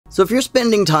So if you're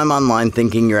spending time online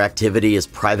thinking your activity is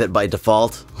private by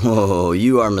default, oh,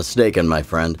 you are mistaken, my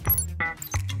friend.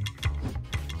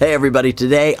 Hey everybody,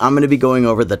 today I'm going to be going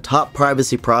over the top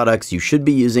privacy products you should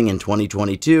be using in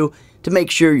 2022 to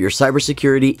make sure your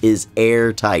cybersecurity is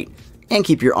airtight and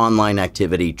keep your online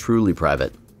activity truly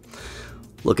private.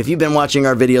 Look, if you've been watching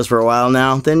our videos for a while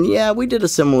now, then yeah, we did a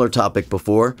similar topic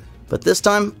before, but this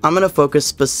time I'm going to focus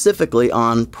specifically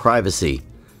on privacy.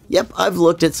 Yep, I've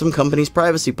looked at some companies'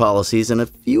 privacy policies and a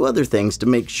few other things to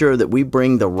make sure that we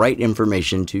bring the right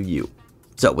information to you.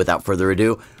 So without further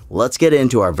ado, let's get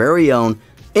into our very own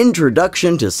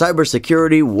Introduction to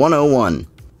Cybersecurity 101.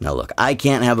 Now look, I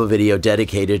can't have a video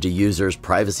dedicated to users'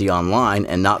 privacy online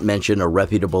and not mention a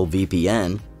reputable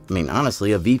VPN. I mean,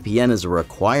 honestly, a VPN is a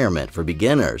requirement for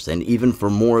beginners and even for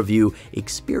more of you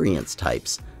experienced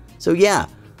types. So yeah,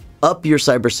 up your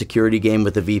cybersecurity game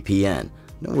with a VPN.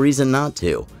 No reason not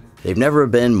to. They've never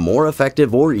been more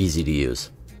effective or easy to use.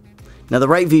 Now, the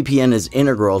right VPN is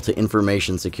integral to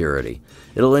information security.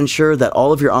 It'll ensure that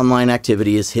all of your online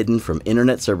activity is hidden from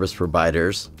internet service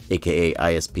providers, aka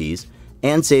ISPs,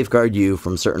 and safeguard you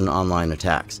from certain online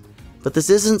attacks. But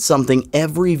this isn't something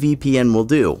every VPN will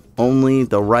do, only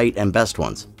the right and best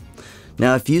ones.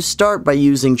 Now, if you start by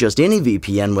using just any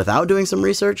VPN without doing some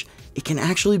research, it can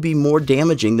actually be more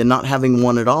damaging than not having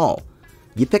one at all.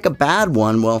 You pick a bad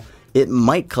one, well, it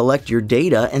might collect your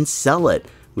data and sell it,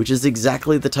 which is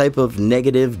exactly the type of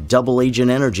negative double agent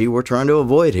energy we're trying to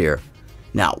avoid here.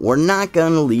 Now, we're not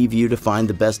going to leave you to find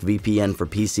the best VPN for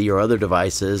PC or other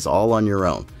devices all on your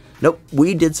own. Nope,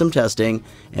 we did some testing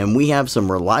and we have some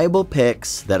reliable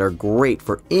picks that are great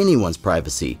for anyone's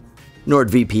privacy,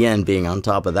 NordVPN being on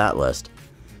top of that list.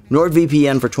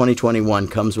 NordVPN for 2021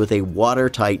 comes with a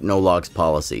watertight no logs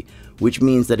policy, which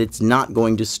means that it's not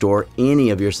going to store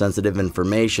any of your sensitive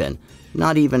information,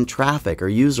 not even traffic or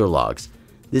user logs.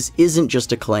 This isn't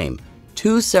just a claim.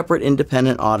 2 separate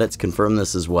independent audits confirm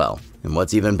this as well. And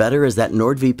what's even better is that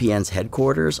NordVPN's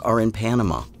headquarters are in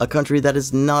Panama, a country that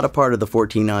is not a part of the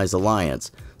 14 Eyes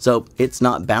Alliance, so it's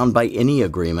not bound by any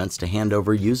agreements to hand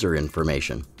over user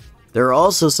information. There are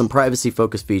also some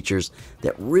privacy-focused features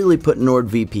that really put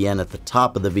NordVPN at the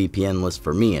top of the VPN list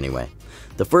for me anyway.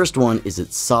 The first one is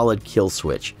its solid kill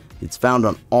switch. It's found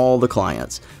on all the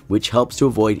clients, which helps to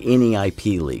avoid any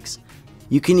IP leaks.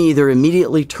 You can either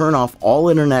immediately turn off all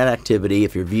internet activity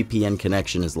if your VPN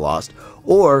connection is lost,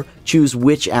 or choose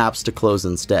which apps to close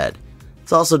instead.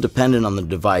 It's also dependent on the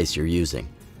device you're using.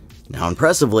 Now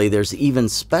impressively, there's even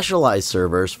specialized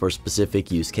servers for specific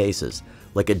use cases,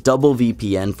 like a double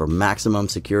VPN for maximum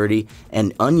security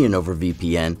and Onion over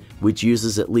VPN, which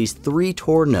uses at least 3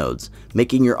 Tor nodes,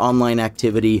 making your online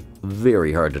activity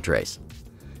very hard to trace.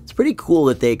 It's pretty cool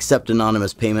that they accept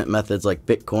anonymous payment methods like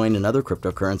Bitcoin and other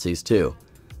cryptocurrencies too.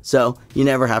 So you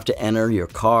never have to enter your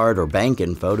card or bank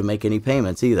info to make any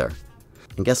payments either.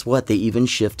 And guess what? They even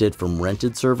shifted from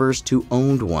rented servers to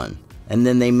owned one, and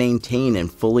then they maintain and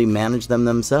fully manage them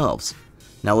themselves.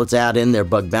 Now let's add in their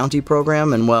bug bounty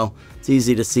program, and well, it's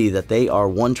easy to see that they are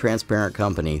one transparent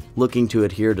company looking to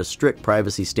adhere to strict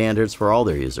privacy standards for all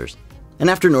their users. And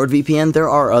after NordVPN, there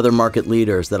are other market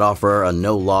leaders that offer a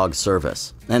no-log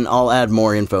service. And I'll add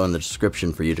more info in the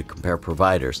description for you to compare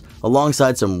providers,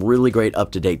 alongside some really great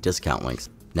up-to-date discount links.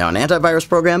 Now, an antivirus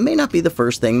program may not be the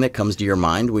first thing that comes to your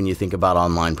mind when you think about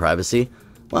online privacy.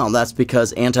 Well, that's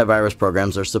because antivirus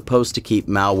programs are supposed to keep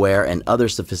malware and other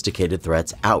sophisticated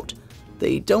threats out.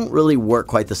 They don't really work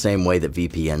quite the same way that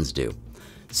VPNs do.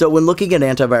 So when looking at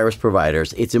antivirus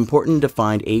providers, it's important to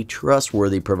find a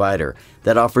trustworthy provider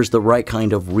that offers the right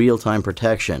kind of real-time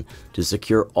protection to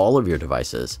secure all of your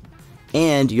devices.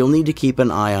 And you'll need to keep an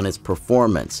eye on its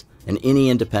performance and any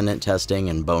independent testing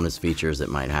and bonus features it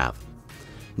might have.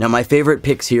 Now, my favorite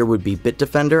picks here would be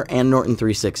Bitdefender and Norton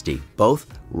 360, both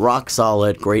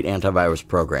rock-solid, great antivirus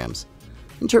programs.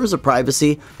 In terms of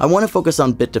privacy, I want to focus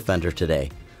on Bitdefender today,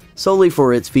 solely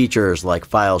for its features like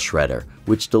File Shredder,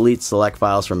 which deletes select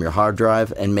files from your hard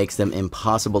drive and makes them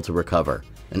impossible to recover.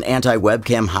 An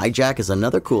anti-webcam hijack is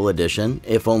another cool addition,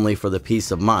 if only for the peace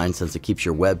of mind since it keeps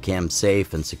your webcam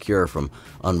safe and secure from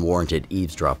unwarranted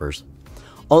eavesdroppers.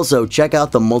 Also, check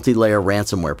out the multi-layer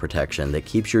ransomware protection that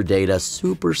keeps your data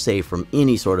super safe from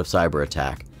any sort of cyber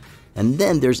attack. And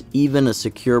then there's even a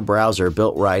secure browser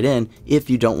built right in if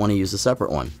you don't want to use a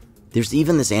separate one. There's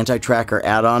even this anti-tracker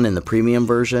add-on in the premium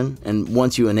version, and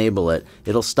once you enable it,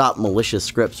 it'll stop malicious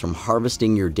scripts from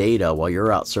harvesting your data while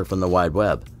you're out surfing the wide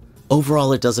web.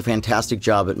 Overall, it does a fantastic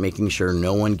job at making sure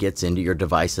no one gets into your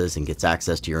devices and gets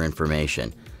access to your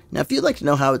information. Now, if you'd like to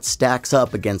know how it stacks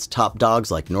up against top dogs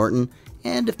like Norton,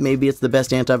 and if maybe it's the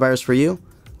best antivirus for you,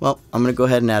 Well, I'm going to go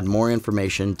ahead and add more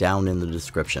information down in the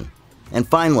description. And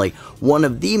finally, one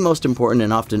of the most important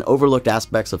and often overlooked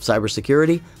aspects of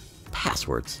cybersecurity,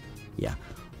 passwords. Yeah,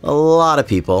 a lot of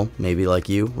people, maybe like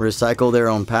you, recycle their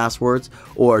own passwords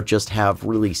or just have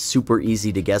really super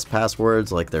easy to guess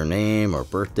passwords like their name or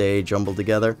birthday jumbled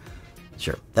together.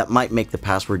 Sure, that might make the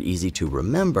password easy to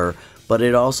remember, but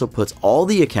it also puts all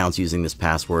the accounts using this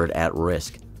password at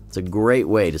risk. It's a great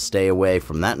way to stay away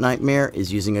from that nightmare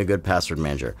is using a good password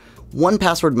manager. One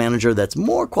password manager that's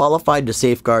more qualified to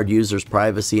safeguard users'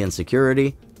 privacy and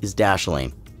security is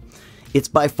Dashlane. It's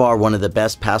by far one of the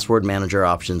best password manager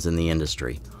options in the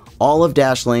industry. All of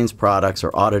Dashlane's products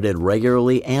are audited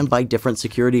regularly and by different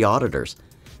security auditors.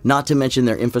 Not to mention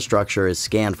their infrastructure is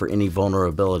scanned for any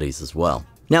vulnerabilities as well.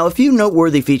 Now, a few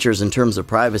noteworthy features in terms of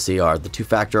privacy are the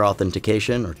two-factor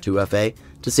authentication, or 2FA,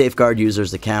 to safeguard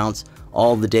users' accounts.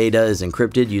 All the data is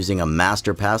encrypted using a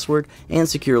master password and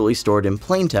securely stored in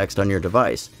plain text on your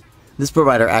device. This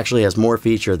provider actually has more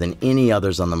feature than any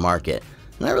others on the market,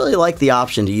 and I really like the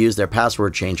option to use their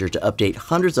password changer to update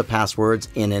hundreds of passwords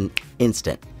in an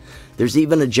instant. There's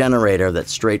even a generator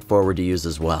that's straightforward to use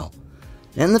as well.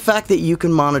 And the fact that you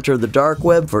can monitor the dark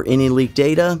web for any leaked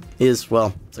data is,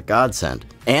 well, it's a godsend.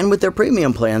 And with their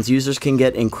premium plans, users can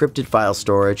get encrypted file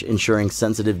storage, ensuring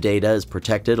sensitive data is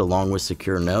protected along with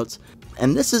secure notes.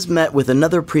 And this is met with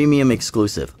another premium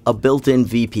exclusive, a built-in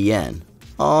VPN,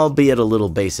 albeit a little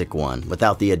basic one,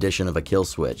 without the addition of a kill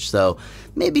switch. So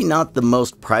maybe not the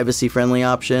most privacy-friendly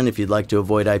option if you'd like to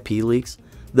avoid IP leaks.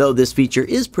 Though this feature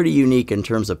is pretty unique in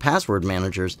terms of password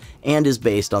managers and is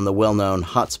based on the well-known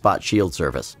Hotspot Shield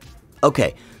service.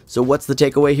 Okay, so what's the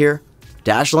takeaway here?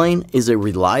 Dashlane is a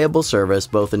reliable service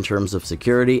both in terms of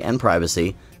security and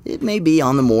privacy. It may be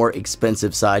on the more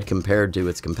expensive side compared to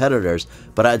its competitors,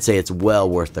 but I'd say it's well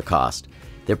worth the cost.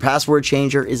 Their password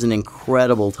changer is an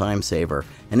incredible time saver,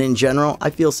 and in general, I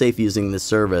feel safe using this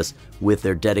service with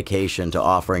their dedication to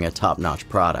offering a top-notch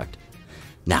product.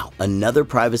 Now, another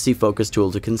privacy-focused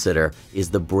tool to consider is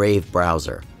the Brave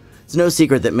browser. It's no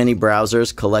secret that many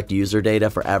browsers collect user data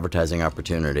for advertising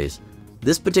opportunities.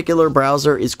 This particular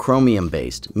browser is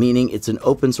Chromium-based, meaning it's an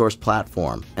open-source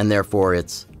platform, and therefore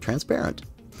it's transparent.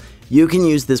 You can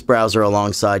use this browser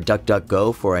alongside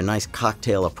DuckDuckGo for a nice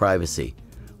cocktail of privacy.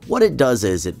 What it does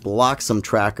is it blocks some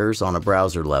trackers on a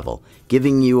browser level,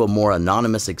 giving you a more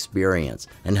anonymous experience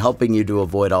and helping you to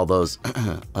avoid all those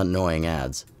annoying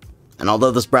ads. And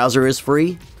although this browser is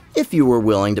free, if you were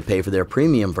willing to pay for their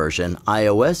premium version,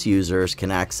 iOS users can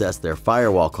access their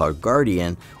firewall called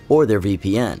Guardian or their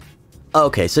VPN.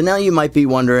 Okay, so now you might be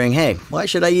wondering, hey, why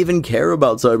should I even care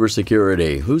about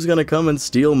cybersecurity? Who's gonna come and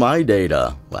steal my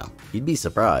data? Well, you'd be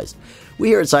surprised. We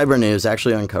here at Cybernews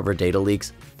actually uncover data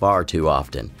leaks far too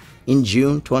often. In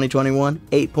June 2021,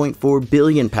 8.4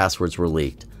 billion passwords were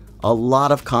leaked. A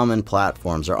lot of common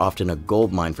platforms are often a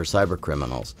goldmine for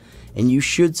cybercriminals, and you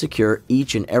should secure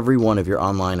each and every one of your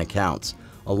online accounts,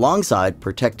 alongside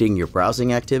protecting your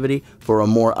browsing activity for a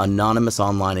more anonymous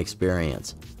online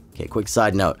experience. Okay, quick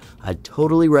side note, I'd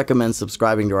totally recommend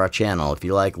subscribing to our channel if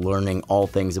you like learning all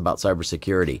things about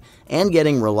cybersecurity and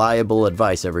getting reliable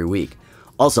advice every week.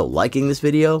 Also, liking this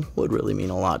video would really mean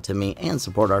a lot to me and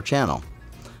support our channel.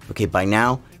 Okay, by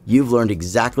now, you've learned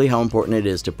exactly how important it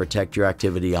is to protect your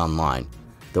activity online.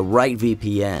 The right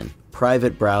VPN,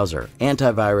 private browser,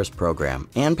 antivirus program,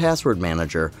 and password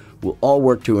manager will all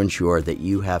work to ensure that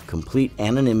you have complete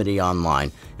anonymity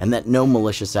online and that no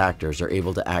malicious actors are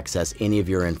able to access any of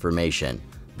your information,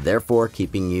 therefore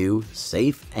keeping you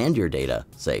safe and your data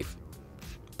safe.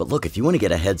 But look, if you want to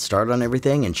get a head start on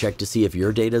everything and check to see if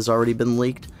your data has already been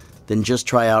leaked, then just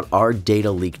try out our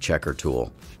data leak checker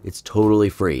tool. It's totally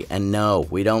free, and no,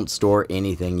 we don't store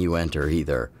anything you enter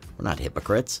either. We're not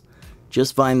hypocrites.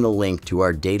 Just find the link to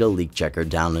our data leak checker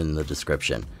down in the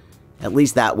description. At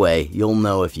least that way, you'll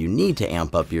know if you need to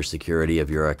amp up your security of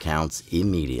your accounts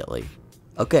immediately.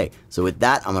 Okay, so with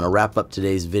that, I'm going to wrap up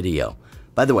today's video.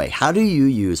 By the way, how do you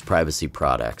use privacy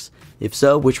products? If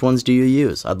so, which ones do you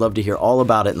use? I'd love to hear all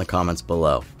about it in the comments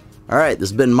below. Alright, this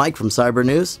has been Mike from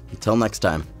Cybernews. Until next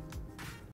time.